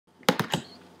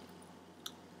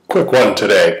Quick one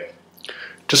today.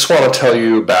 Just want to tell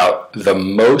you about the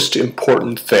most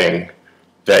important thing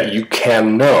that you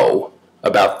can know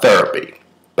about therapy,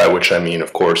 by which I mean,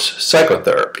 of course,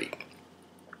 psychotherapy,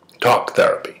 talk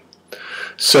therapy.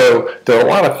 So there are a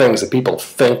lot of things that people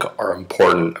think are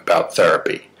important about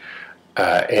therapy,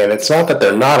 and it's not that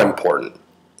they're not important,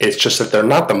 it's just that they're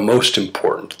not the most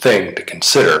important thing to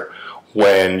consider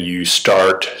when you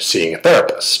start seeing a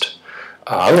therapist.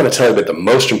 I'm going to tell you about the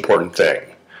most important thing,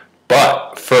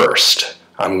 but first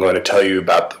I'm going to tell you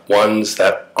about the ones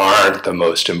that aren't the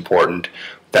most important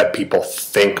that people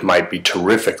think might be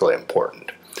terrifically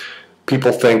important.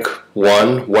 People think,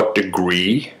 one, what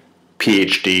degree,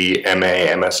 PhD,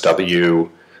 MA, MSW,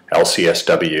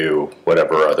 LCSW,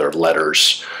 whatever other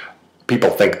letters, people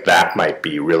think that might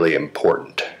be really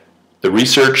important. The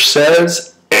research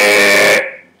says,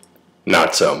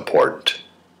 not so important.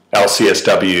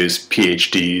 LCSWs,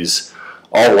 PhDs,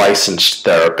 all licensed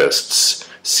therapists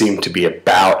seem to be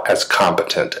about as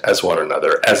competent as one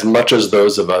another, as much as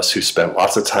those of us who spent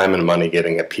lots of time and money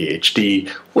getting a PhD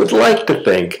would like to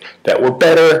think that we're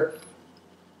better.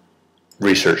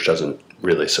 Research doesn't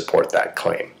really support that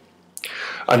claim.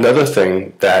 Another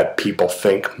thing that people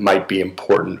think might be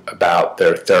important about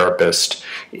their therapist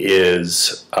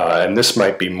is, and this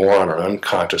might be more on an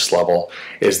unconscious level,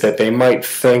 is that they might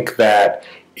think that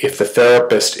if the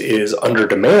therapist is under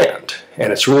demand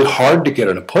and it's really hard to get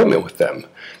an appointment with them,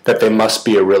 that they must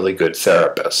be a really good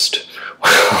therapist.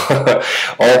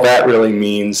 All that really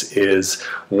means is,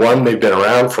 one, they've been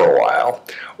around for a while,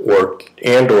 or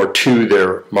two,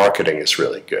 their marketing is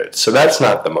really good. So that's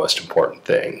not the most important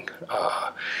thing.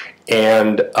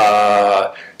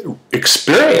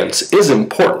 Experience is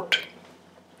important.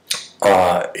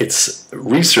 Its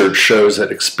research shows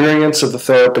that experience of the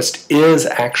therapist is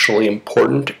actually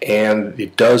important, and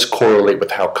it does correlate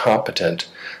with how competent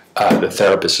the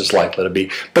therapist is likely to be.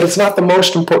 But it's not the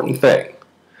most important thing.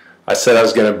 I said I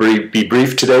was going to be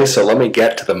brief today, so let me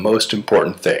get to the most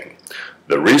important thing.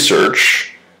 The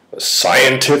research, the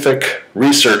scientific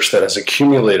research that has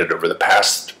accumulated over the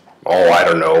past,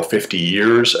 50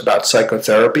 years about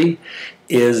psychotherapy,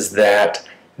 is that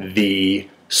the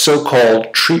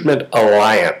so-called treatment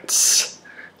alliance,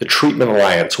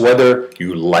 whether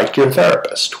you like your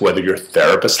therapist, whether your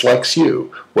therapist likes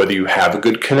you, whether you have a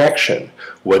good connection,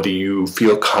 whether you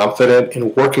feel confident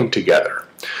in working together,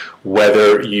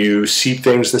 whether you see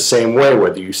things the same way,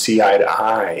 whether you see eye to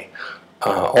eye,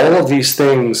 all of these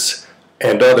things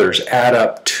and others add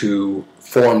up to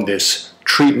form this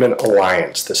treatment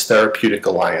alliance, this therapeutic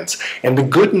alliance. And the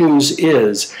good news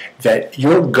is that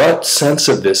your gut sense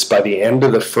of this by the end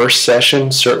of the first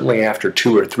session, certainly after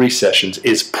 2 or 3 sessions,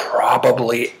 is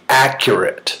probably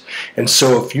accurate. And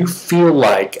so if you feel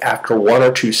like after 1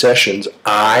 or 2 sessions,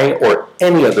 I or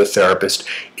any other therapist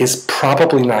is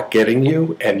probably not getting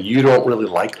you, and you don't really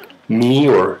like me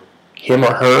or him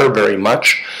or her very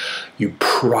much, you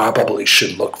probably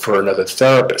should look for another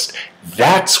therapist.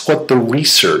 That's what the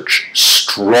research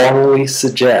strongly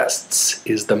suggests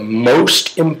is the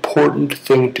most important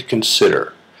thing to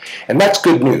consider. And that's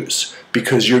good news,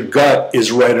 because your gut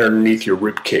is right underneath your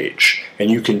rib cage, and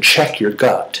you can check your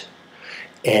gut.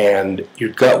 And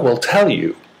your gut will tell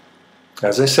you,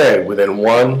 as I say, within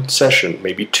 1 session,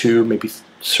 maybe 2, maybe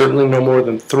certainly no more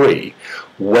than 3,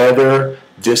 whether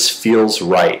this feels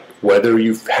right, whether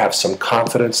you have some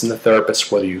confidence in the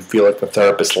therapist, whether you feel like the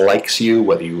therapist likes you,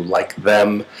 whether you like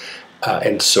them,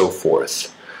 and so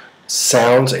forth.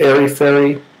 Sounds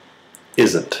airy-fairy?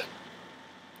 Isn't.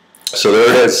 So there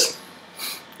it is.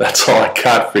 That's all I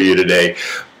got for you today.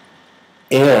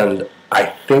 And I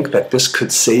think that this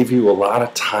could save you a lot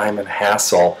of time and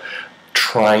hassle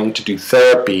trying to do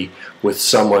therapy with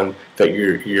someone that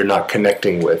you're not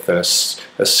connecting with, and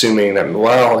assuming that,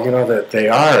 well, that they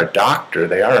are a doctor,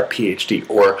 they are a PhD,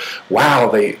 or wow,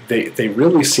 they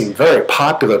really seem very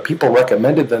popular, people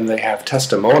recommended them, they have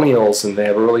testimonials, and they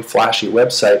have a really flashy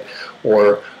website,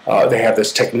 or they have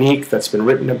this technique that's been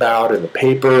written about in the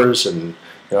papers, and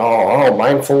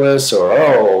mindfulness,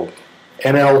 or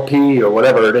NLP, or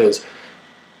whatever it is.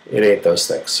 It ain't those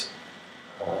things.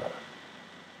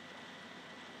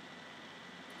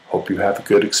 Hope you have a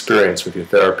good experience with your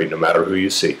therapy, no matter who you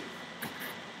see.